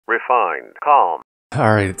find. Calm.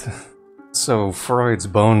 Alright, so Freud's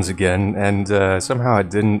bones again, and somehow it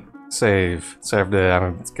didn't save, so I have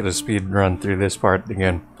to get a speed run through this part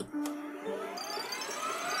again.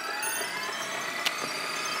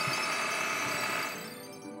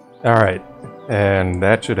 Alright, and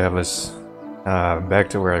that should have us back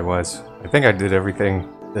to where I was. I think I did everything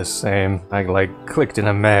the same. I clicked in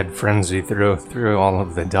a mad frenzy through all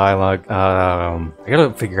of the dialogue. I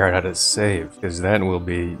gotta figure out how to save, because that will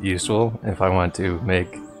be useful if I want to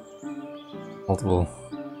make multiple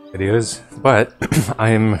videos. But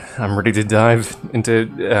I'm ready to dive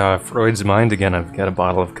into Freud's mind again. I've got a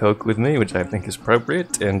bottle of Coke with me, which I think is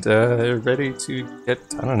appropriate, and ready to get,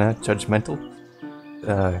 I don't know, judgmental,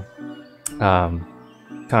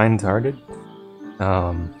 kind-hearted.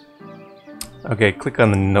 Okay, click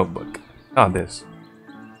on the notebook. This.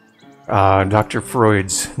 Dr.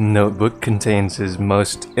 Freud's notebook contains his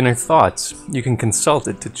most inner thoughts. You can consult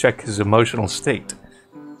it to check his emotional state.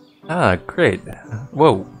 Great.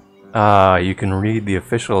 Whoa. You can read the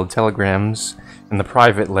official telegrams and the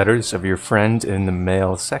private letters of your friend in the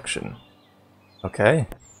mail section. Okay.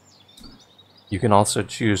 You can also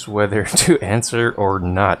choose whether to answer or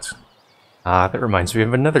not. That reminds me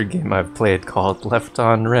of another game I've played called Left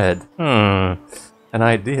on Red. An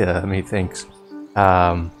idea, methinks.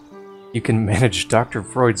 You can manage Dr.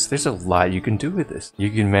 Freud's... There's a lot you can do with this. You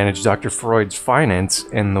can manage Dr. Freud's finance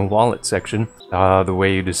in the wallet section. The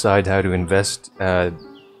way you decide how to invest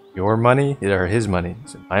your money, or his money.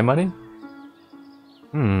 Is it my money?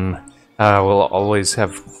 Will always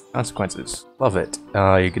have consequences. Love it.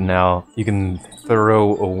 You can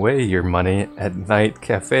throw away your money at night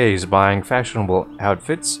cafes buying fashionable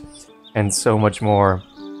outfits and so much more.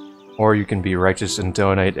 Or you can be righteous and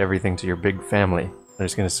donate everything to your big family. I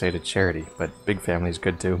was gonna say to charity, but big family is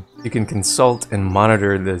good too. You can consult and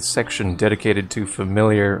monitor the section dedicated to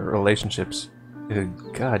familiar relationships. Good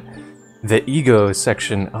God. The ego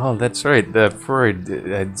section. Oh, that's right. The Freud.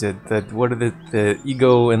 What are the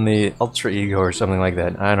ego and the ultra ego or something like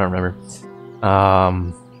that? I don't remember.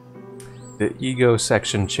 The ego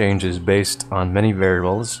section changes based on many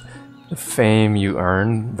variables: the fame you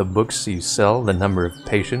earn, the books you sell, the number of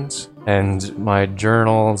patients, and my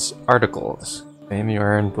journal's articles. Fame you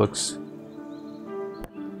earn, books.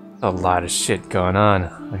 A lot of shit going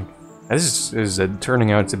on. This is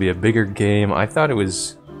turning out to be a bigger game. I thought it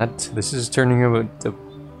was. This is turning out a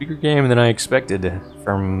bigger game than I expected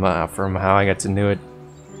from how I got to know it,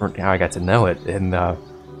 or how I got to know it in the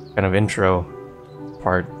kind of intro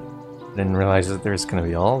part. I didn't realize that there's going to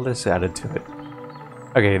be all this added to it.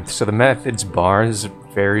 Okay, so the methods bars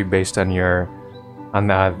vary based on your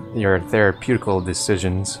therapeutical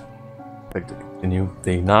decisions. Click to continue.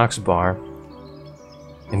 The Knox bar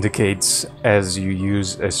indicates as you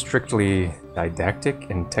use a strictly didactic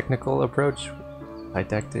and technical approach.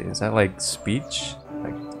 Didactic, is that like speech?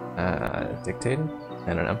 Like dictating?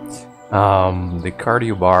 I don't know. The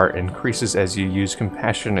cardio bar increases as you use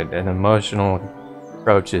compassionate and emotional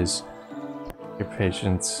approaches. Your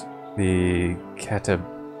patients. The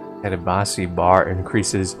katabasi bar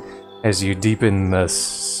increases as you deepen the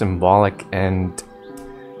symbolic and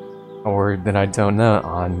a word that I don't know,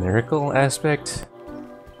 onirical aspect?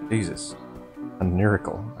 Jesus.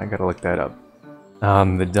 Onirical. I gotta look that up.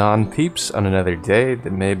 The dawn peeps on another day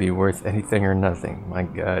that may be worth anything or nothing. My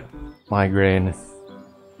God. Migraine.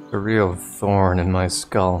 A real thorn in my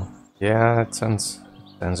skull. Yeah, that sounds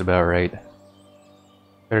about right.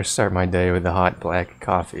 Better start my day with a hot black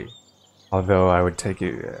coffee. Although I would take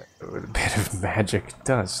it with a bit of magic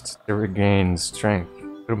dust to regain strength.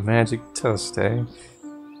 A magic dust, eh?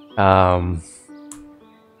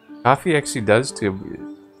 Coffee actually does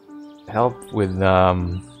to help with,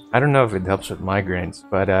 I don't know if it helps with migraines,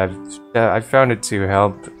 but I've found it to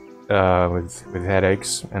help with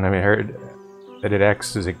headaches, and I heard that it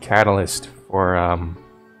acts as a catalyst for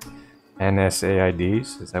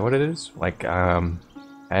NSAIDs. Is that what it is? Like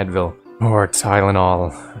Advil or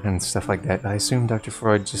Tylenol and stuff like that. I assume Dr.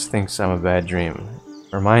 Freud just thinks I'm a bad dream.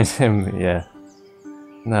 Remind him, yeah,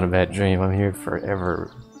 not a bad dream. I'm here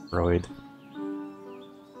forever, Freud.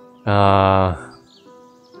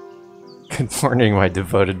 Good morning, my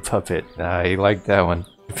devoted puppet. You like that one.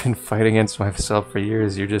 I've been fighting against myself for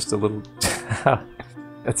years. You're just a little...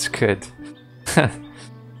 That's good.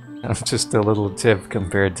 I'm just a little tip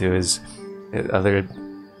compared to his other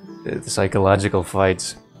psychological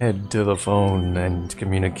fights. Head to the phone and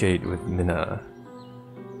communicate with Minna.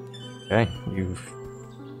 Okay, you've...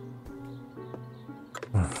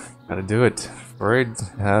 Gotta do it. Freud,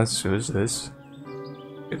 who's this?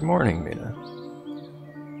 Good morning, Minna.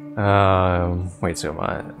 Wait, so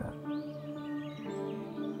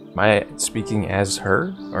Am I speaking as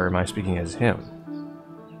her, or am I speaking as him?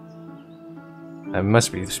 I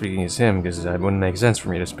must be speaking as him, because it wouldn't make sense for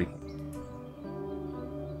me to speak.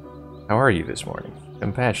 How are you this morning?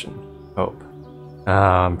 Compassion. Hope.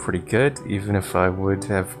 I'm pretty good, even if I would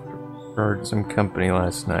have preferred some company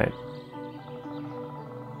last night.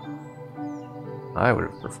 I would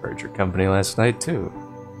have preferred your company last night, too.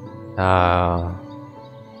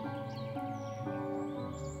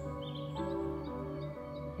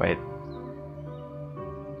 Wait.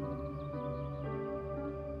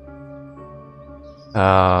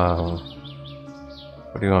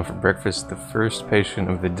 What do you want for breakfast? The first patient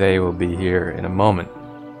of the day will be here in a moment.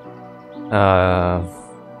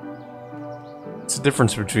 It's the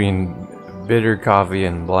difference between bitter coffee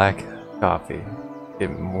and black coffee. It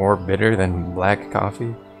more bitter than black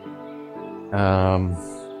coffee. I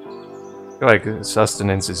feel like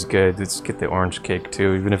sustenance is good. Let's get the orange cake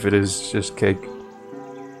too, even if it is just cake.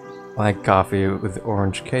 Black coffee with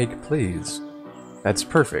orange cake, please. That's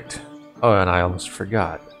perfect. Oh, and I almost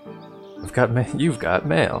forgot. You've got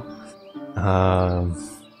mail.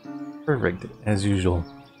 Perfect, as usual.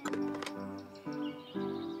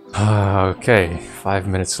 Okay, 5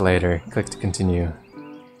 minutes later. Click to continue.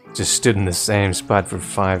 Just stood in the same spot for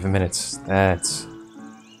 5 minutes. That's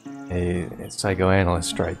a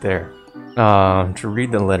psychoanalyst right there. To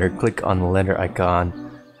read the letter, click on the letter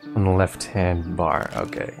icon on the left-hand bar.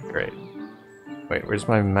 Okay, great. Wait, where's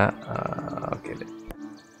my map? Okay.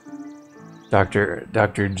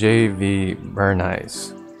 Dr. J.V.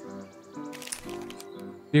 Bernice.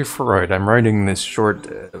 Dear Freud, I'm writing this short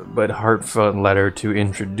but heartfelt letter to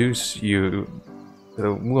introduce you to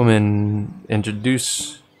the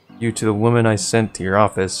woman I sent to your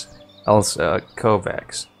office, Elsa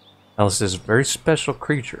Kovacs. Elsa's a very special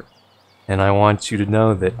creature, and I want you to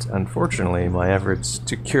know that, unfortunately, my efforts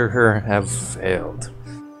to cure her have failed.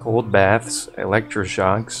 Cold baths,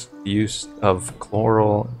 electroshocks, use of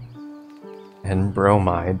chloral and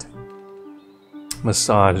bromide,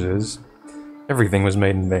 massages, everything was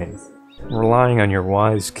made in vain. Relying on your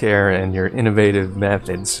wise care and your innovative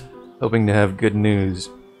methods, hoping to have good news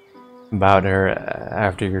about her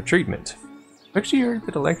after your treatment. Actually, heard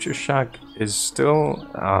that electroshock is still,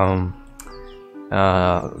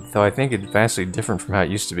 though I think it's vastly different from how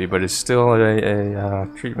it used to be, but it's still a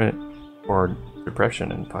treatment for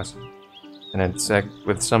depression and it's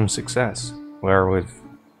with some success. Where with,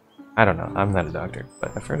 I don't know, I'm not a doctor,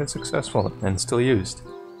 but I've heard it's successful and still used.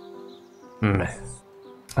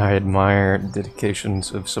 I admire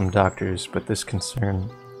dedications of some doctors, but this concern,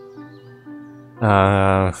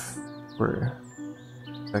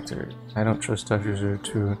 Doctor, I don't trust doctors who are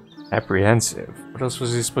too apprehensive. What else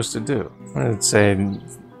was he supposed to do? What did it say?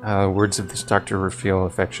 Words of this doctor reveal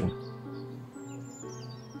affection.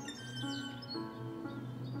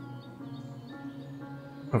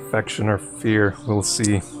 Affection or fear, we'll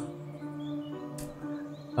see.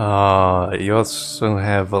 You also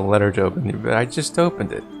have a letter to open, but I just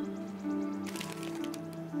opened it.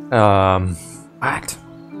 What?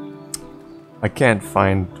 I can't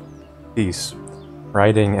find peace.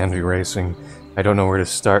 Writing and erasing. I don't know where to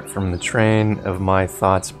start from. The train of my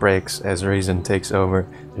thoughts breaks as reason takes over.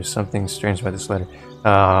 There's something strange about this letter.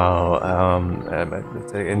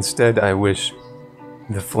 Instead, I wish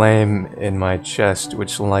the flame in my chest,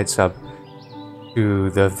 which lights up to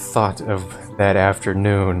the thought of that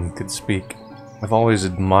afternoon, could speak. I've always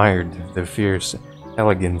admired the fierce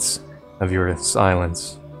elegance of your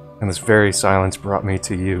silence, and this very silence brought me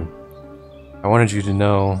to you. I wanted you to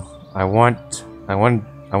know. I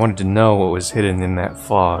wanted to know what was hidden in that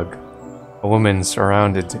fog. A woman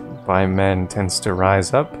surrounded by men tends to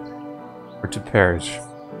rise up or to perish.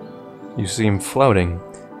 You seem floating.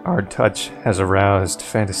 Our touch has aroused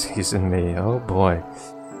fantasies in me. Oh boy.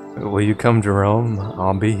 Will you come to Rome?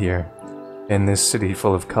 I'll be here, in this city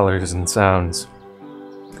full of colors and sounds,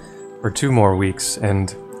 for 2 more weeks,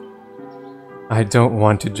 and I don't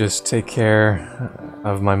want to just take care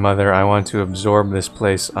of my mother. I want to absorb this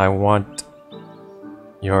place. I want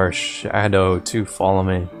your shadow to follow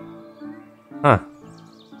me. Huh.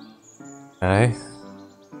 Okay.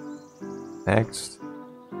 Next.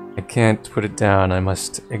 I can't put it down. I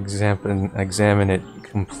must examine it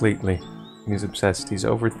completely. He's obsessed. He's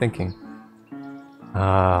overthinking.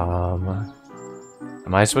 Am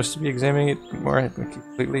I supposed to be examining it more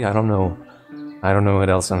completely? I don't know. I don't know what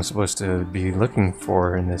else I'm supposed to be looking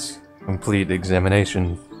for in this complete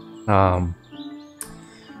examination.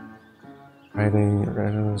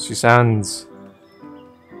 Writing. She sounds.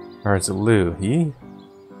 Or it's a Lou. He?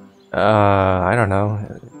 I don't know.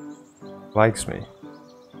 Likes me.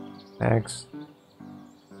 Next.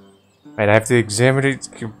 Right, I have to examine it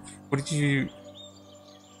What did you...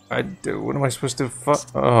 what am I supposed to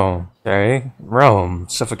Oh, okay. Rome.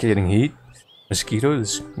 Suffocating heat.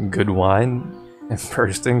 Mosquitoes. Good wine. And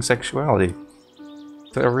bursting sexuality.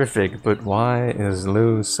 Terrific, but why is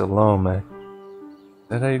Lou Salome?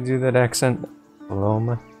 Did I do that accent?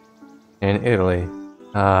 Salome? In Italy.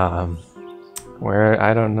 Where,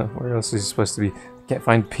 I don't know, where else is he supposed to be? Can't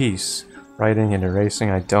find peace. Writing and erasing,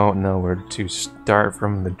 I don't know where to start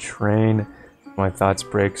from. The train. My thoughts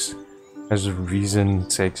breaks as reason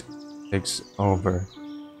takes over.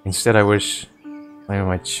 Instead, I wish playing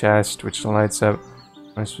my chest, which lights up.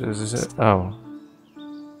 Oh.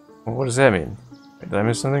 Well, what does that mean? Did I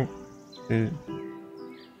miss something?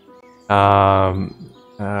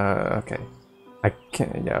 Okay. I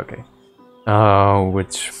can't, yeah, okay.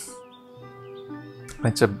 Which...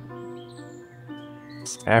 It's a...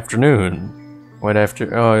 Afternoon. What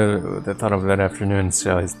after... Oh, I thought of that afternoon,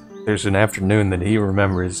 so there's an afternoon that he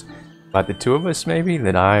remembers. About the two of us, maybe?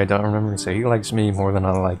 That I don't remember, so he likes me more than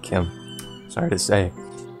I like him. Sorry to say.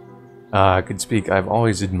 I could speak. I've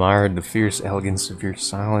always admired the fierce elegance of your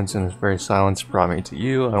silence, and this very silence brought me to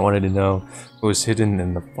you. I wanted to know what was hidden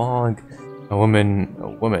in the fog. A woman.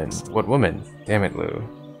 What woman? Damn it, Lou.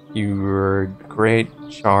 Your great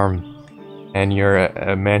charm and your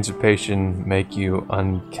emancipation make you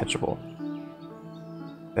uncatchable.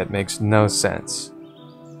 That makes no sense.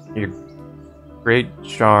 Your great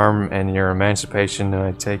charm and your emancipation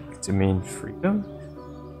I take to mean freedom?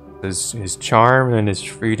 Does his charm and his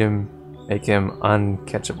freedom make him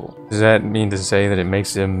uncatchable? Does that mean to say that it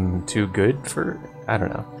makes him too good for... I don't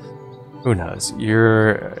know. Who knows?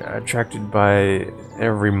 You're attracted by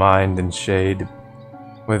every mind and shade,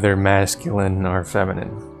 whether masculine or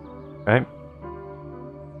feminine. Right?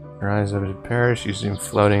 Her eyes over to perish, you seem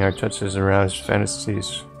floating, our touches arouse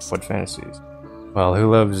fantasies. What fantasies? Well,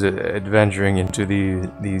 who loves adventuring into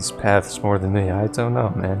these paths more than me? I don't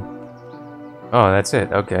know, man. Oh, that's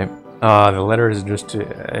it. Okay. The letter is just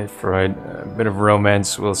to Freud. A bit of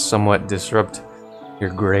romance will somewhat disrupt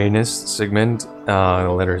your grayness, Sigmund. The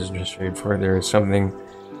letter is just straightforward. There is something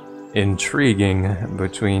intriguing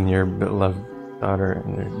between your beloved daughter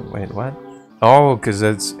and your... Wait, what? Oh, because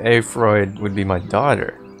that's A. Freud would be my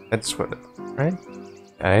daughter. That's what... Right?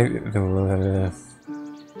 I'm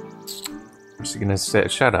just gonna say...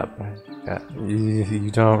 Shut up.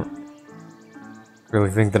 You don't really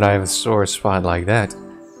think that I have a sore spot like that.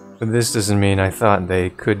 But this doesn't mean I thought they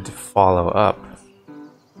could follow up.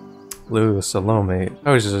 Lou Salome.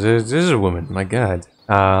 Oh, this is a woman. My God.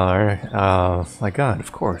 My God,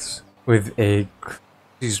 of course. With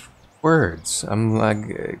these words. I'm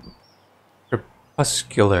like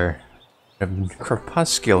crepuscular.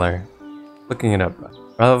 Crepuscular. Looking it up.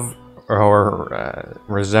 Of or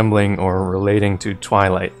resembling or relating to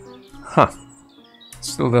Twilight. Huh.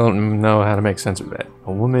 Still don't know how to make sense of that.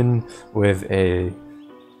 A woman with a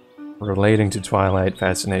relating to Twilight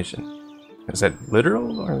fascination. Is that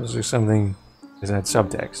literal, or is there something... Is that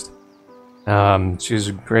subtext? She has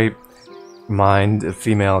a great mind of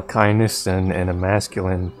female kindness and a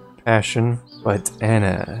masculine passion. But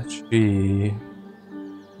Anna, she...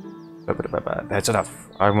 That's enough.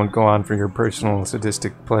 I won't go on for your personal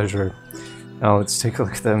sadistic pleasure. Now let's take a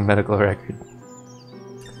look at the medical record.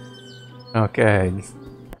 Okay.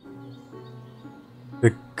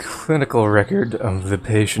 The clinical record of the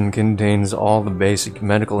patient contains all the basic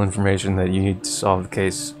medical information that you need to solve the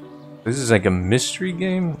case. This is like a mystery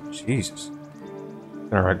game? Jesus. It's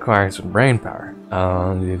gonna require some brain power.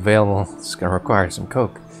 It's gonna require some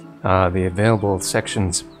coke. The available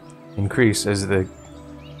sections increase as the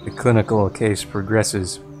clinical case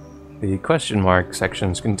progresses. The question mark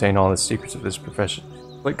sections contain all the secrets of this profession.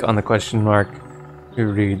 Click on the question mark to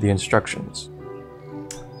read the instructions.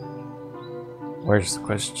 Where's the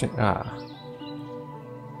question?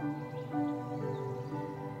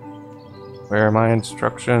 Where are my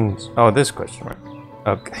instructions? Oh, this question mark.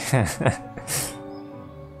 Okay.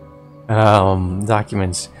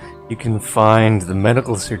 Documents. You can find the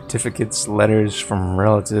medical certificates, letters from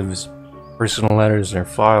relatives, personal letters are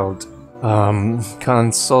filed.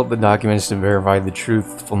 Consult the documents to verify the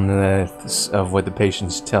truthfulness of what the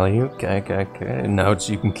patients tell you. Okay. Notes.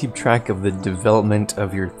 You can keep track of the development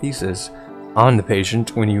of your thesis on the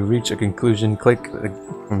patient. When you reach a conclusion, click the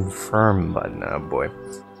confirm button. Oh boy.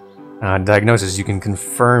 Diagnosis. You can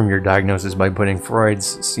confirm your diagnosis by putting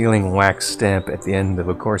Freud's sealing wax stamp at the end of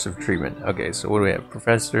a course of treatment. Okay, so what do we have?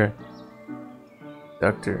 Professor,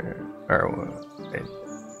 Doctor, or wait.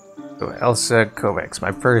 So Elsa Kovacs,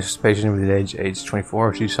 my first patient with age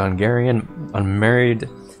 24. She's Hungarian, unmarried.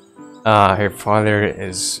 Her father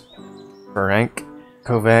is Frank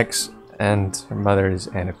Kovacs, and her mother is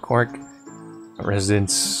Anna Cork.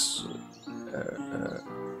 Residence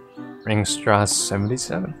Ringstrasse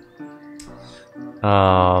 77.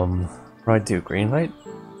 Right, do green light.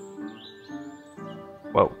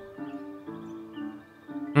 Whoa.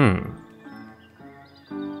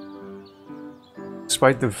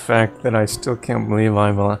 Despite the fact that I still can't believe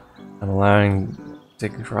I'm allowing to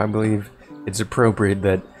take control, I believe it's appropriate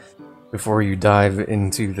that before you dive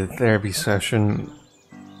into the therapy session,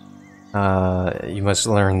 you must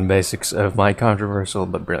learn the basics of my controversial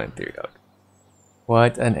but brilliant theory.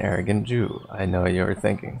 What an arrogant Jew, I know you were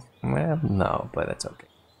thinking. Well, no, but that's okay.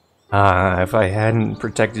 If I hadn't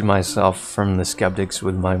protected myself from the skeptics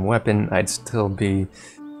with my weapon, I'd still be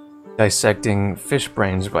dissecting fish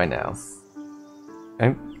brains by now.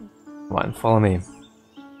 Okay? Come on, follow me.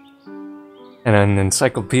 And an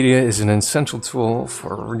encyclopedia is an essential tool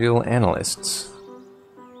for real analysts.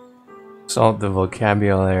 Consult the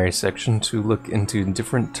vocabulary section to look into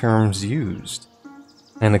different terms used.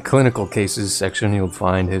 In the clinical cases section, you'll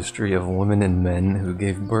find history of women and men who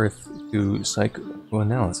gave birth to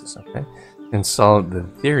psychoanalysis. Okay? Consult the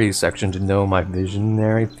theory section to know my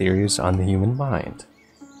visionary theories on the human mind.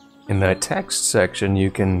 In the text section,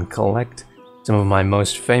 you can collect some of my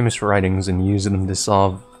most famous writings and use them to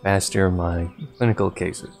solve faster my clinical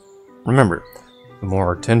cases. Remember, the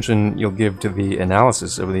more attention you'll give to the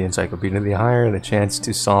analysis of the encyclopedia, the higher the chance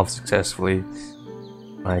to solve successfully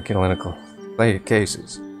my clinical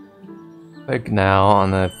cases. Click now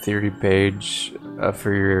on the theory page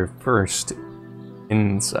for your first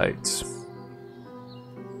insights.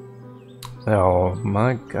 Oh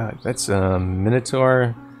my god, that's a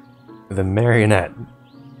minotaur with a marionette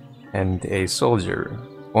and a soldier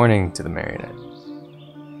pointing to the marionette.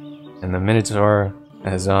 And the minotaur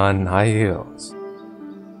has on high heels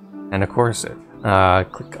and a corset.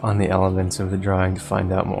 Click on the elements of the drawing to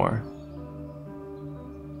find out more.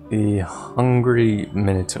 The hungry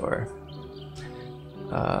minotaur.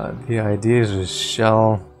 The ID is a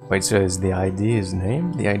shell. Wait, so is the ID his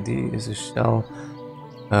name? The ID is a shell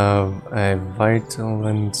of a vital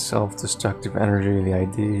and self-destructive energy. The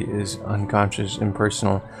ID is unconscious,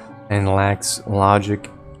 impersonal, and lacks logic,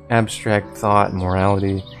 abstract thought,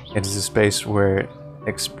 morality. It is a space where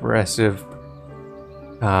expressive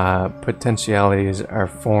potentialities are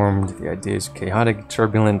formed. The idea is a chaotic,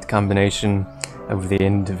 turbulent combination of the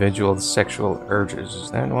individual's sexual urges.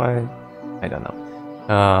 Is that why? I don't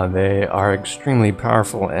know. They are extremely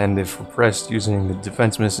powerful, and if repressed using the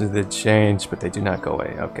defense methods, they change, but they do not go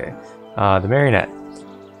away. Okay. The marionette.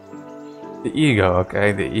 The ego.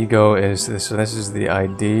 Okay, the ego is this. So this is the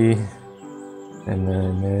ID. And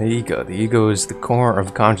then the ego. The ego is the core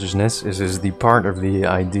of consciousness. This is the part of the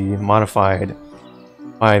ID modified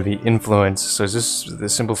by the influence. So is this the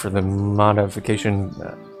symbol for the modification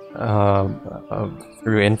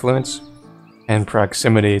through influence and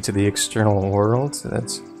proximity to the external world? So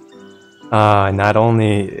that's not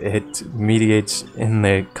only it mediates in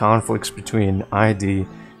the conflicts between ID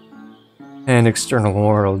and external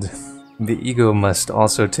world, the ego must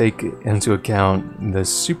also take into account the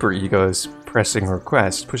superego's pressing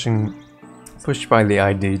request, pushed by the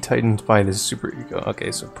ID, tightened by the superego.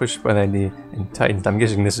 Okay, so pushed by the ID and tightened. I'm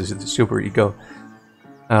guessing this is the superego,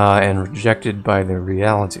 and rejected by the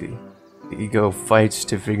reality. The ego fights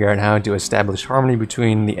to figure out how to establish harmony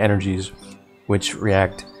between the energies which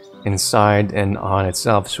react inside and on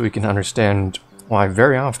itself, so we can understand why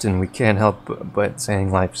very often we can't help but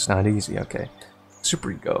saying life's not easy. Okay,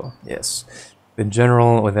 superego, yes. The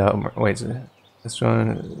general without... wait, this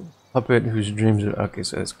one... puppet whose dreams are... okay,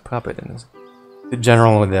 so it's puppet in this. The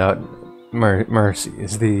general without mercy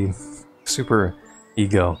is the super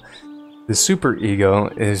ego. The super ego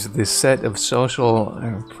is the set of social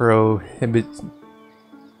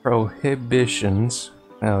prohibitions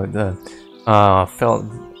felt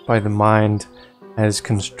by the mind as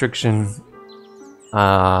constriction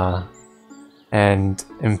and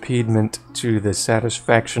impediment to the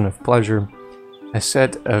satisfaction of pleasure. A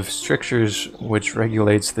set of strictures which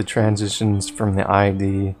regulates the transitions from the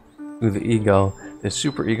ID to the ego. The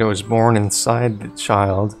superego is born inside the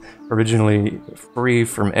child, originally free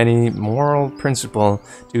from any moral principle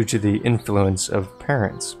due to the influence of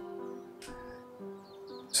parents.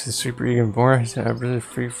 So the superego born really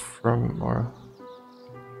free from moral.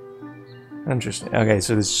 Interesting. Okay,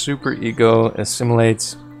 so the superego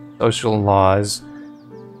assimilates social laws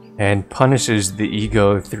and punishes the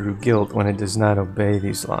ego through guilt when it does not obey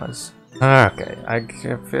these laws. Okay, I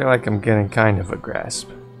feel like I'm getting kind of a grasp.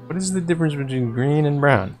 What is the difference between green and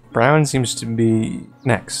brown? Brown seems to be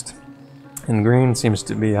next, and green seems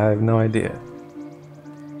to be, I have no idea.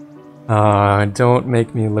 Don't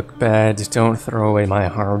make me look bad. Don't throw away my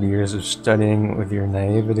hard years of studying with your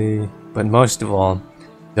naivety. But most of all,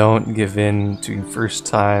 don't give in to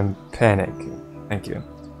first-time panic. Thank you.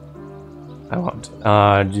 I won't.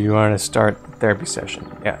 Do you want to start the therapy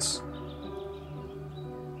session? Yes.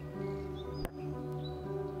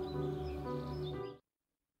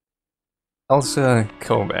 Elsa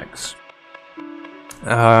Kovacs.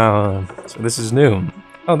 So this is new.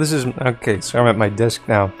 Oh, this is okay. So I'm at my desk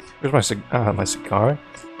now. Where's my cigar?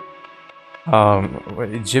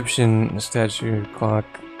 Egyptian statue, clock,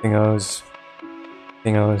 thingos,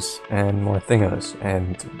 and more thingos,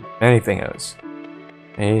 and many thingos.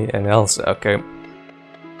 Me and Elsa. Okay.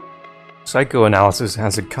 Psychoanalysis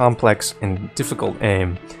has a complex and difficult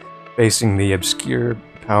aim, facing the obscure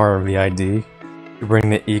power of the ID to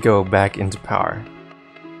bring the ego back into power.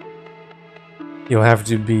 You'll have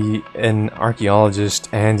to be an archaeologist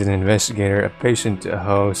and an investigator, a patient, a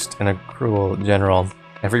host, and a cruel general.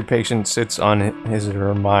 Every patient sits on his or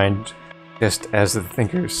her mind just as the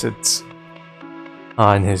thinker sits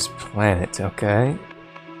on his planet, okay?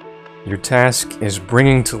 Your task is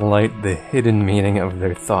bringing to light the hidden meaning of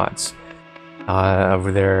their thoughts,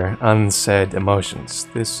 of their unsaid emotions.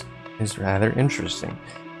 This is rather interesting.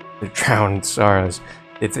 The drowned sorrows.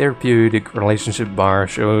 The therapeutic relationship bar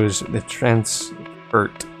shows the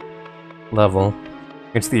transfert level.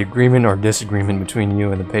 It's the agreement or disagreement between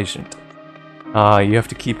you and the patient. You have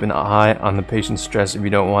to keep an eye on the patient's stress if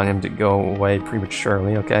you don't want him to go away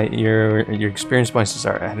prematurely, okay? Your experience points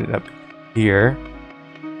are added up here.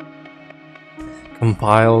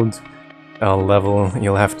 Compiled level,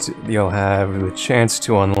 you'll have the chance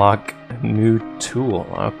to unlock a new tool,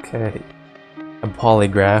 okay. A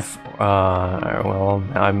polygraph, well,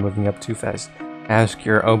 now I'm moving up too fast. Ask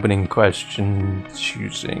your opening question,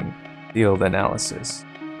 choosing field analysis.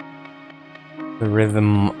 The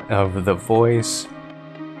rhythm of the voice,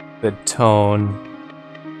 the tone.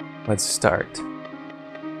 Let's start.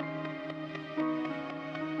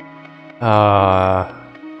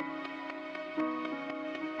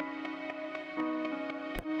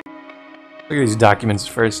 Look at these documents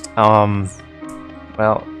first.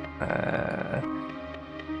 Well,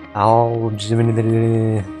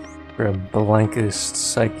 algebra for a blankest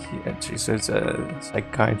psychiatry, so it's a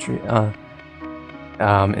psychiatry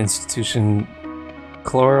institution.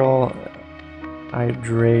 Chloral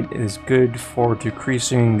hydrate is good for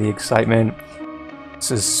decreasing the excitement.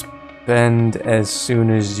 Suspend as soon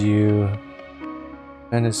as you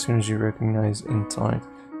recognize intolerance.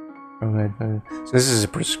 So this is a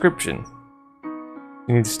prescription.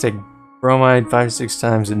 You need to take bromide 5 to 6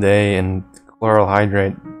 times a day and chloral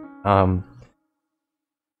hydrate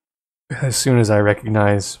as soon as I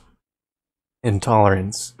recognize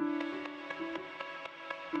intolerance.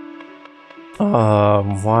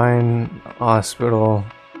 Wine hospital.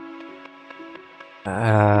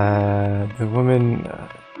 The woman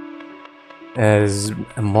has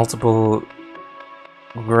multiple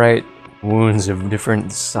great wounds of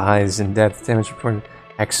different size and depth. Damage reported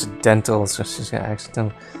accidental, so she's got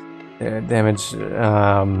accidental damage.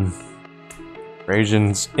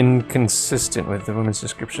 Abrasions inconsistent with the woman's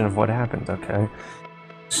description of what happened. Okay.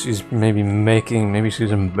 She's maybe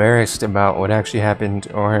she's embarrassed about what actually happened,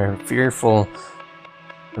 or fearful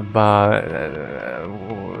about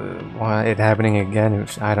why it happening again.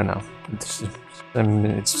 I don't know.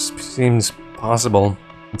 It seems possible.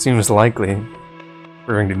 It seems likely,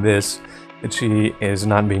 referring to this, that she is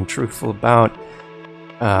not being truthful about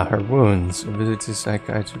her wounds. A visit to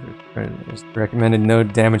psychiatrist is recommended. No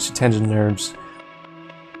damage to tendon nerves.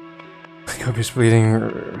 Copious bleeding.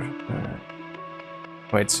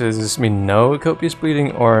 Wait, so does this mean no copious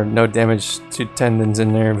bleeding or no damage to tendons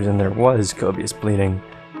and nerves and there was copious bleeding?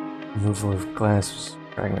 Removal of glass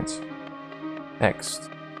fragments. Next.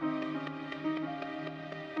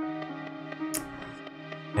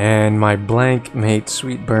 And my blank mate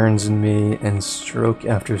sweet burns in me, and stroke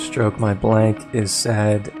after stroke my blank is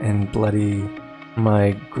sad and bloody.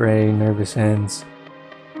 My gray nervous hands.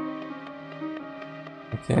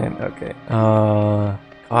 I can't, okay.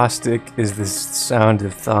 Caustic is the sound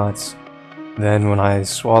of thoughts. Then when I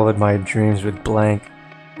swallowed my dreams with blank,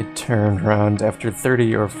 it turned around after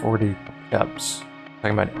 30 or 40 cups.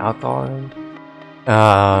 Talking about alcohol.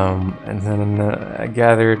 And then I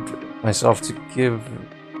gathered myself to give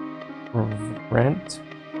rent.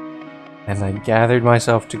 And I gathered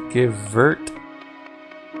myself to give vert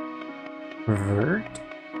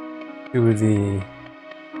to the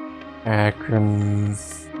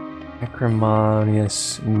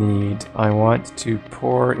acrimonious need. I want to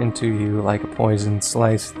pour into you like a poison,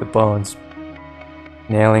 slice the bones,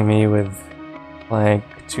 nailing me with blank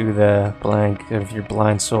to the blank of your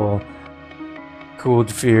blind soul.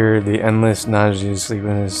 Cooled fear, the endless nausea,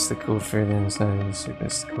 sleepiness, the cooled fear, the endless nausea,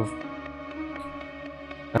 sleepiness, the cooled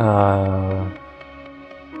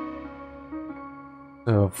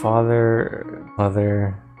so father,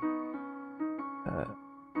 mother,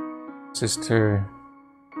 sister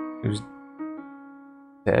who's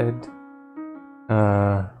dead,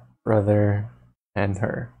 brother, and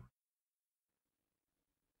her.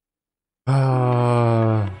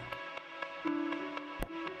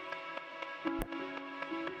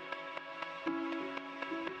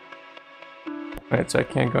 Right, so I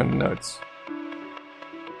can't go into notes.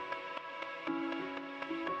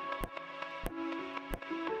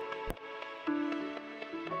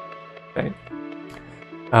 Okay.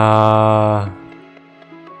 I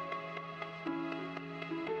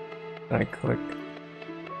click.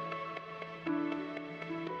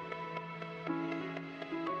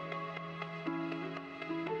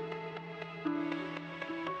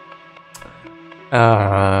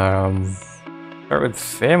 Start with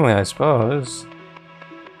family, I suppose.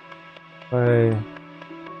 Play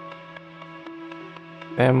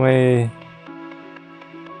family.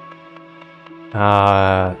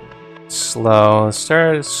 Slow.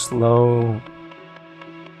 Start slow.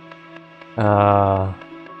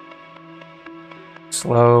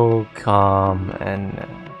 Slow, calm, and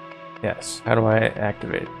yes. How do I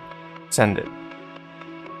activate? Send it.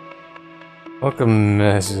 Welcome,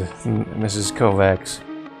 Mrs. Kovacs.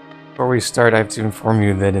 Before we start, I have to inform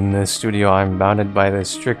you that in this studio I'm bounded by the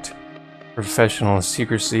strict professional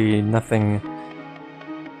secrecy. Nothing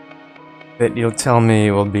that you'll tell me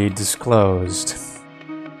will be disclosed.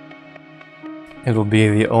 I'll be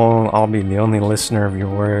the only listener of your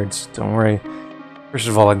words. Don't worry. First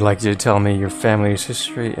of all, I'd like you to tell me your family's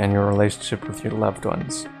history and your relationship with your loved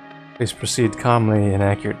ones. Please proceed calmly and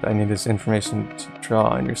accurate. I need this information to draw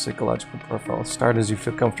on your psychological profile. Start as you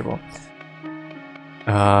feel comfortable.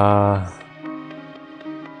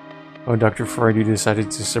 Oh, Dr. Freud, you decided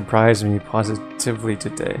to surprise me positively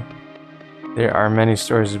today. There are many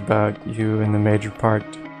stories about you, in the major part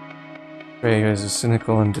Ray is a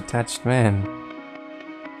cynical and detached man.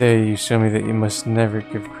 Today you show me that you must never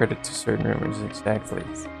give credit to certain rumors. Exactly.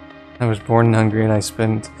 I was born hungry and I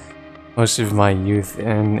spent most of my youth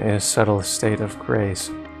in a subtle state of grace.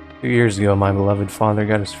 2 years ago, my beloved father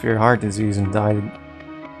got a severe heart disease and died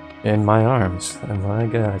in my arms. Oh my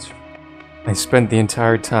gosh. I spent the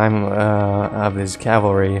entire time of his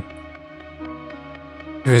cavalry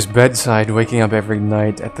to his bedside, waking up every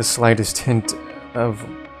night at the slightest hint of,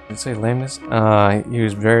 did I say lameness? He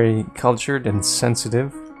was very cultured and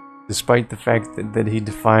sensitive. Despite the fact that he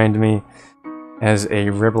defined me as a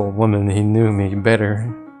rebel woman, he knew me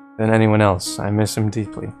better than anyone else. I miss him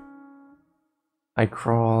deeply. I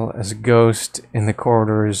crawl as a ghost in the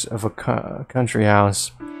corridors of a country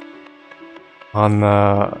house on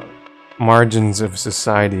the margins of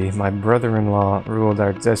society. My brother-in-law ruled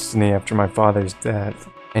our destiny after my father's death,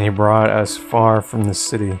 and he brought us far from the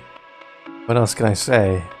city. What else can I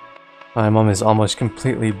say? My mom is almost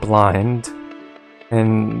completely blind,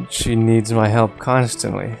 and she needs my help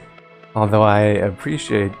constantly. Although I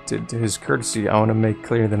appreciated his courtesy, I want to make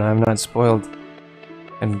clear that I'm not spoiled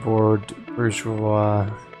and bored bourgeois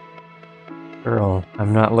girl.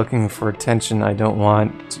 I'm not looking for attention. I don't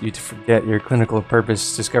want you to forget your clinical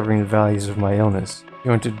purpose, discovering the values of my illness.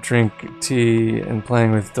 You want to drink tea and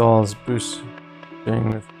playing with dolls, boosting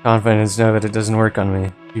with confidence, know that it doesn't work on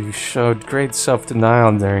me. You showed great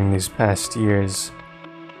self-denial during these past years.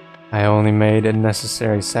 I only made a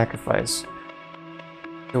necessary sacrifice.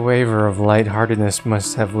 The waver of lightheartedness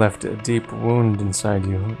must have left a deep wound inside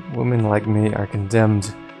you. Women like me are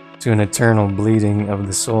condemned to an eternal bleeding of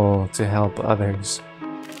the soul to help others.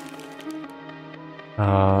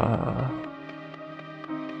 To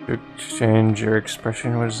change your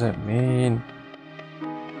expression, what does that mean?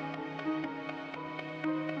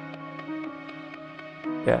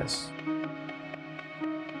 Yes.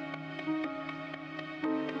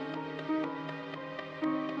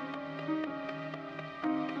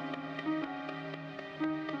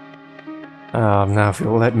 Now if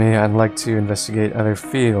you'll let me, I'd like to investigate other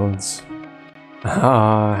fields.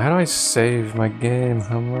 How do I save my game?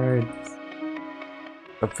 I'm worried.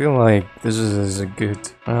 I feel like this is a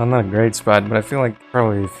good, well, not a great spot, but I feel like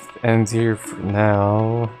probably end here for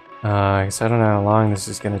now. Cause I don't know how long this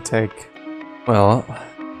is gonna take. Well,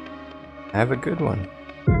 have a good one.